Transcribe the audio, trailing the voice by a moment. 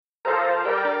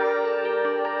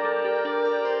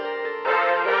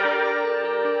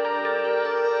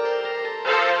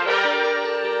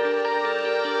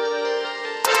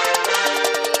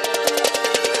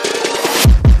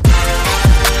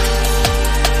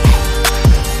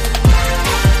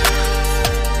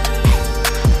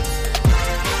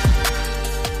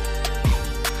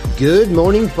Good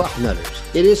morning,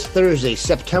 Bucknutters. It is Thursday,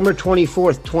 September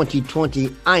 24th, 2020.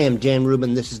 I am Dan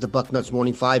Rubin. This is the Bucknuts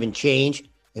Morning 5 and change.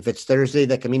 If it's Thursday,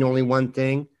 that can mean only one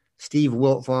thing. Steve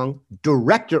Wiltfong,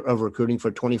 Director of Recruiting for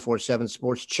 24/7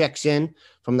 Sports, checks in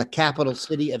from the capital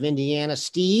city of Indiana.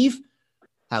 Steve,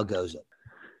 how goes it?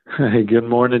 Hey, good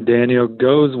morning, Daniel.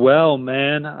 Goes well,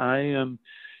 man. I am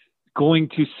going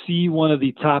to see one of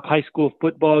the top high school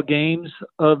football games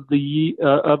of the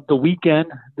weekend,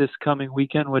 this coming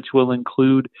weekend, which will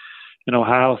include an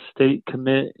Ohio State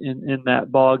commit in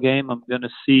that ball game. I'm going to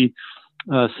see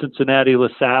Cincinnati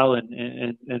LaSalle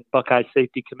and Buckeye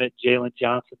safety commit Jalen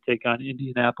Johnson take on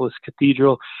Indianapolis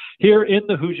Cathedral here in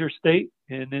the Hoosier State.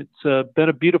 And it's been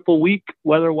a beautiful week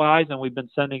weather-wise, and we've been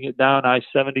sending it down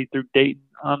I-70 through Dayton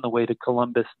on the way to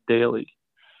Columbus daily.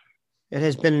 It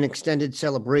has been an extended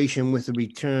celebration with the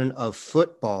return of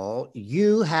football.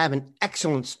 You have an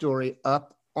excellent story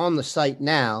up on the site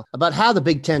now about how the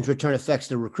Big Ten's return affects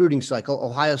the recruiting cycle.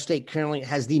 Ohio State currently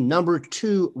has the number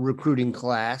 2 recruiting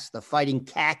class, the Fighting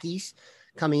Khakis,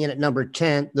 coming in at number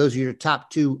 10. Those are your top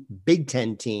 2 Big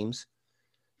Ten teams.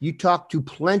 You talked to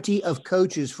plenty of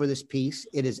coaches for this piece.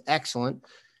 It is excellent.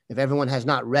 If everyone has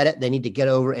not read it, they need to get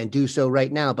over and do so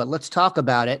right now. But let's talk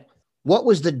about it. What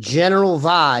was the general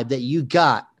vibe that you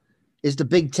got? Is the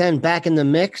Big Ten back in the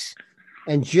mix?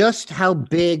 And just how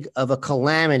big of a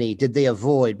calamity did they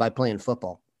avoid by playing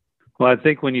football? Well, I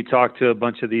think when you talk to a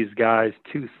bunch of these guys,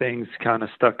 2 things kind of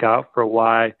stuck out for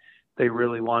why they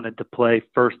really wanted to play.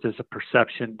 First is a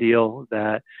perception deal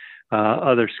that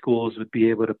other schools would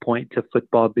be able to point to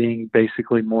football being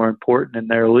basically more important in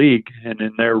their league and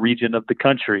in their region of the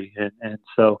country. And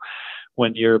so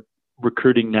when you're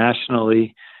recruiting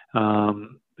nationally,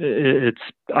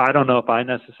 I don't know if I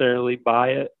necessarily buy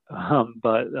it,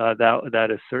 but that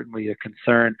is certainly a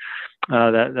concern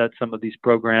that some of these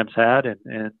programs had,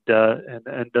 and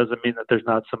doesn't mean that there's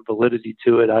not some validity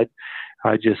to it.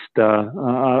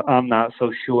 I'm not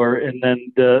so sure. And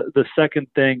then the second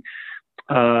thing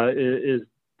is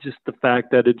just the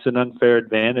fact that it's an unfair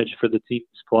advantage for the teams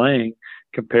playing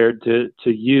compared to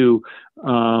you.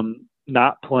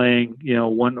 Not playing,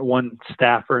 one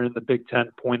staffer in the Big Ten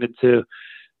pointed to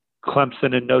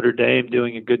Clemson and Notre Dame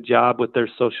doing a good job with their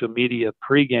social media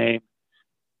pregame,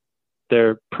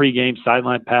 their pregame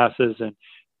sideline passes and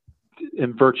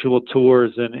virtual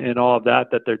tours and all of that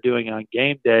they're doing on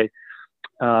game day.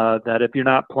 That if you're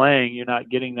not playing, you're not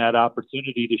getting that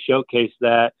opportunity to showcase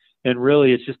that. And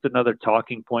really, it's just another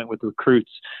talking point with recruits.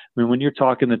 I mean, when you're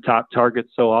talking the top targets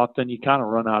so often, you kind of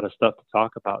run out of stuff to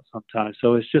talk about sometimes.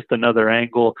 So it's just another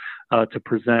angle to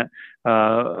present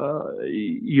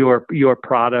your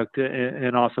product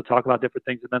and also talk about different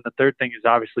things. And then the third thing is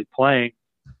obviously playing.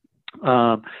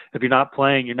 If you're not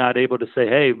playing, you're not able to say,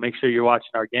 hey, make sure you're watching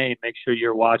our game. Make sure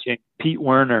you're watching Pete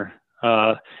Werner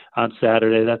on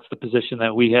Saturday. That's the position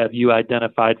that we have you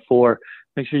identified for.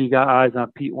 Make sure you got eyes on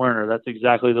Pete Werner. That's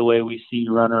exactly the way we see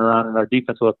you running around in our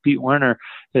defense. Well, if Pete Werner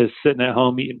is sitting at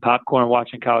home eating popcorn,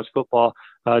 watching college football,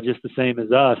 just the same as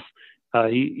us,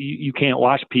 you can't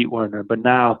watch Pete Werner. But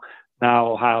now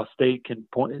Ohio State can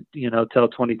tell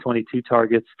 2022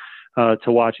 targets to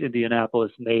watch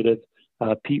Indianapolis native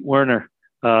Pete Werner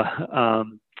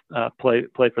play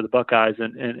for the Buckeyes,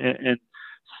 and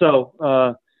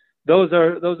so. Those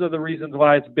are the reasons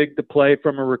why it's big to play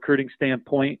from a recruiting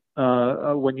standpoint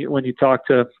when you talk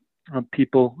to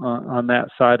people on that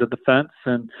side of the fence.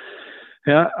 And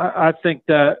yeah, I think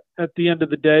that at the end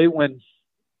of the day, when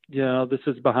this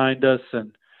is behind us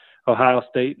and Ohio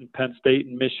State and Penn State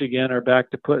and Michigan are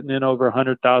back to putting in over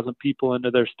 100,000 people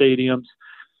into their stadiums,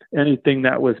 anything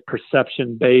that was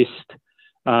perception based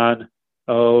on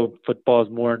football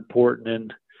is more important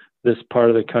in this part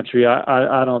of the country,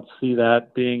 I don't see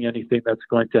that being anything that's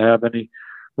going to have any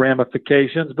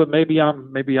ramifications. But maybe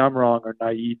I'm wrong or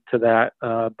naive to that.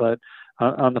 But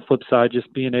on the flip side,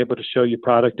 just being able to show your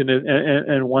product,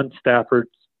 and one staffer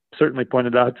certainly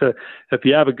pointed out to, if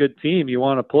you have a good team, you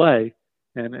want to play,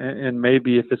 and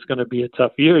maybe if it's going to be a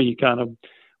tough year, you kind of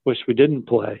wish we didn't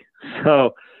play.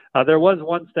 So there was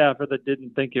one staffer that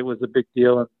didn't think it was a big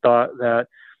deal and thought that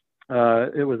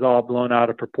it was all blown out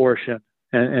of proportion.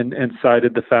 And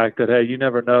cited the fact that, hey, you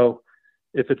never know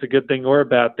if it's a good thing or a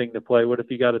bad thing to play. What if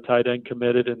you got a tight end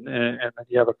committed and then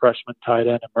you have a freshman tight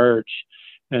end emerge,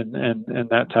 and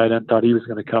that tight end thought he was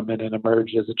going to come in and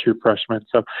emerge as a true freshman.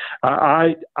 So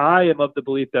I am of the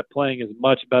belief that playing is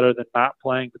much better than not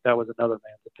playing, but that was another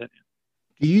man's opinion.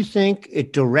 Do you think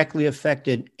it directly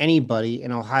affected anybody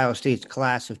in Ohio State's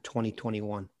class of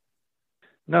 2021?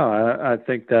 No, I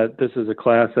think that this is a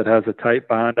class that has a tight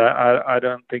bond. I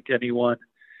don't think anyone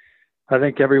I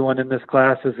think everyone in this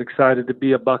class is excited to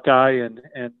be a Buckeye, and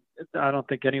I don't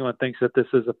think anyone thinks that this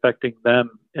is affecting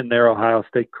them in their Ohio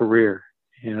State career.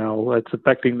 You know, it's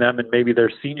affecting them in maybe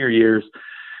their senior years,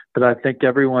 but I think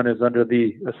everyone is under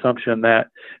the assumption that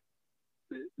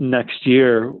next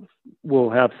year we'll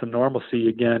have some normalcy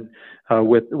again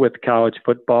with college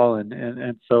football,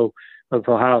 and so with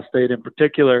Ohio State in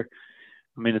particular.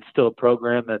 I mean, it's still a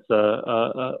program that's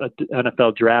a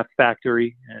NFL draft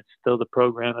factory, and it's still the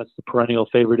program that's the perennial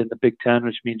favorite in the Big Ten,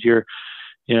 which means you're,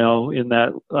 you know, in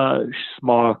that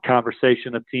small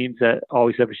conversation of teams that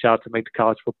always have a shot to make the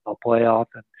college football playoff.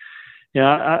 And you know,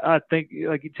 I think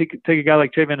like you take a guy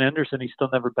like Travion Henderson, he's still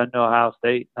never been to Ohio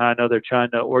State. I know they're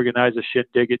trying to organize a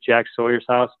shindig at Jack Sawyer's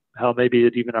house. Hell, maybe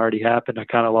it even already happened. I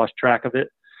kind of lost track of it,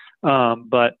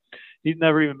 but he's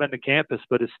never even been to campus,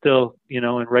 but is still, you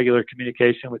know, in regular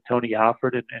communication with Tony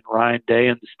Alford and Ryan Day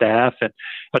and the staff. And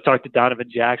I talked to Donovan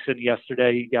Jackson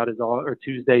yesterday.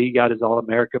 Tuesday, he got his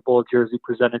All-America Bowl jersey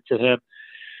presented to him.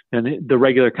 And the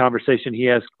regular conversation he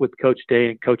has with Coach Day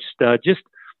and Coach Stud,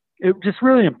 it just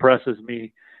really impresses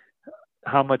me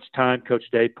how much time Coach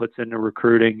Day puts into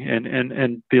recruiting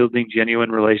and building genuine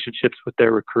relationships with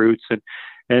their recruits.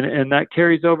 And that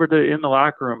carries over to in the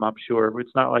locker room, I'm sure.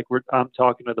 It's not like I'm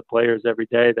talking to the players every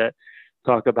day that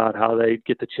talk about how they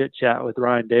get to chit chat with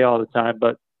Ryan Day all the time,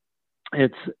 but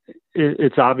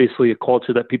it's obviously a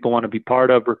culture that people want to be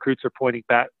part of. Recruits are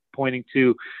pointing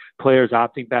to players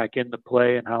opting back into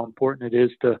play and how important it is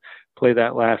to play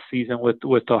that last season with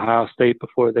Ohio State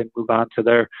before they move on to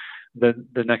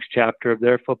the next chapter of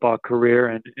their football career.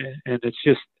 And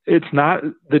it's not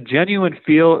the genuine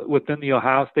feel within the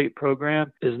Ohio State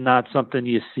program is not something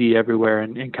you see everywhere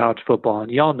in college football.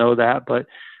 And y'all know that, but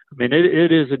I mean,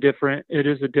 it is a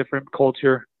different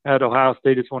culture at Ohio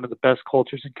State. It's one of the best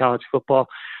cultures in college football.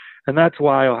 And that's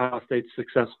why Ohio State's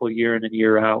successful year in and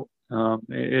year out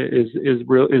is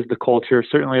the culture.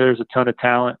 Certainly there's a ton of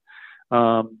talent.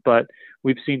 But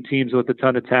we've seen teams with a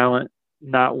ton of talent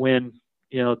not win,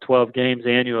 12 games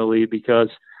annually because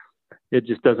it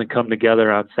just doesn't come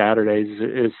together on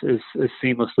Saturdays as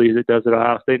seamlessly as it does at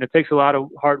Ohio State. And it takes a lot of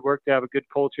hard work to have a good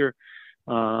culture.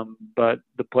 But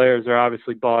the players are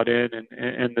obviously bought in,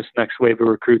 and this next wave of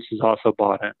recruits is also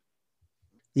bought in.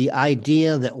 The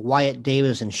idea that Wyatt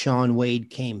Davis and Sean Wade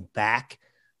came back,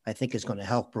 I think, is going to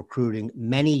help recruiting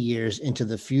many years into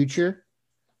the future.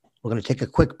 We're going to take a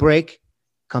quick break,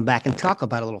 come back and talk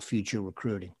about a little future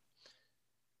recruiting.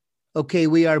 Okay,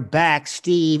 we are back.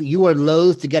 Steve, you are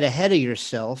loath to get ahead of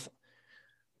yourself,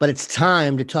 but it's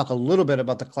time to talk a little bit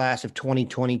about the class of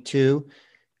 2022.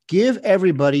 Give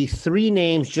everybody 3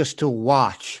 names just to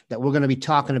watch that we're going to be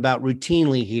talking about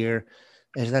routinely here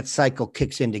as that cycle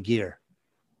kicks into gear.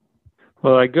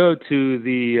 Well, I go to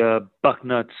the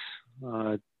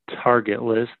Bucknuts target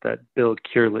list that Bill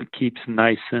Curlett keeps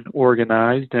nice and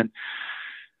organized. And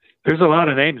there's a lot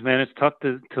of names, man. It's tough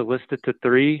to list it to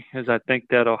 3, as I think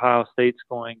that Ohio State's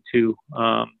going to,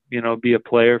 be a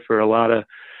player for a lot of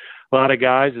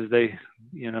guys as they,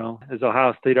 as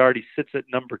Ohio State already sits at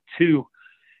number 2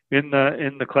 in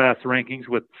the class rankings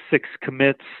with 6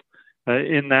 commits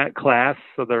in that class.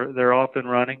 So they're off and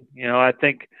running. I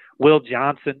think Will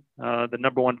Johnson, the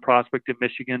number 1 prospect in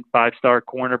Michigan, 5-star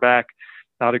cornerback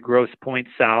out of Grosse Pointe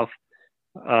South.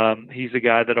 He's a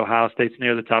guy that Ohio State's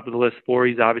near the top of the list for.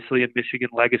 He's obviously a Michigan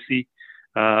legacy,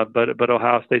 but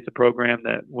Ohio State's a program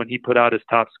that when he put out his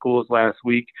top schools last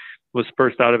week was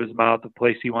first out of his mouth, the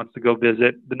place he wants to go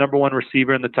visit. The number 1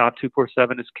 receiver in the top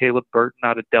 247 is Caleb Burton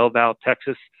out of Del Valle,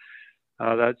 Texas.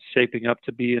 That's shaping up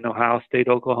to be an Ohio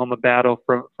State-Oklahoma battle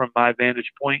from my vantage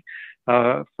point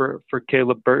for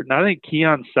Caleb Burton. I think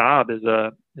Keon Saab is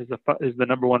the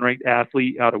number 1 ranked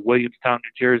athlete out of Williamstown,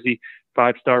 New Jersey,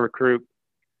 5-star recruit.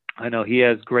 I know he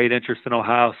has great interest in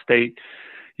Ohio State.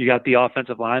 You got the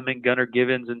offensive linemen, Gunnar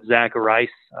Givens and Zach Rice.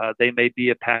 They may be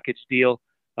a package deal,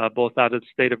 both out of the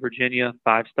state of Virginia,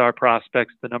 5-star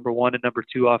prospects, the number 1 and number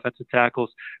 2 offensive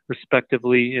tackles,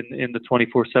 respectively, in the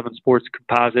 24/7 Sports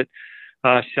composite.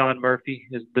 Sean Murphy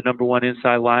is the number 1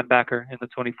 inside linebacker in the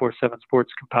 24/7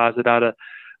 Sports composite out of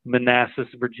Manassas,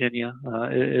 Virginia.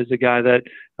 Is a guy that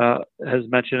has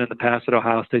mentioned in the past that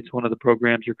Ohio State's one of the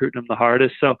programs recruiting him the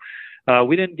hardest. So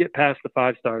we didn't get past the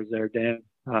 5 stars there, Dan.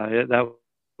 That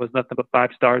was nothing but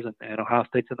 5 stars, and Ohio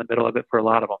State's in the middle of it for a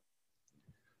lot of them.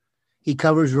 He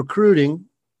covers recruiting.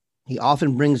 He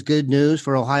often brings good news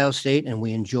for Ohio State, and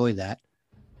we enjoy that.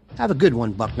 Have a good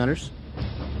one, Bucknutters.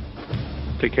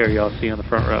 Take care, y'all. See you on the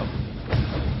front row.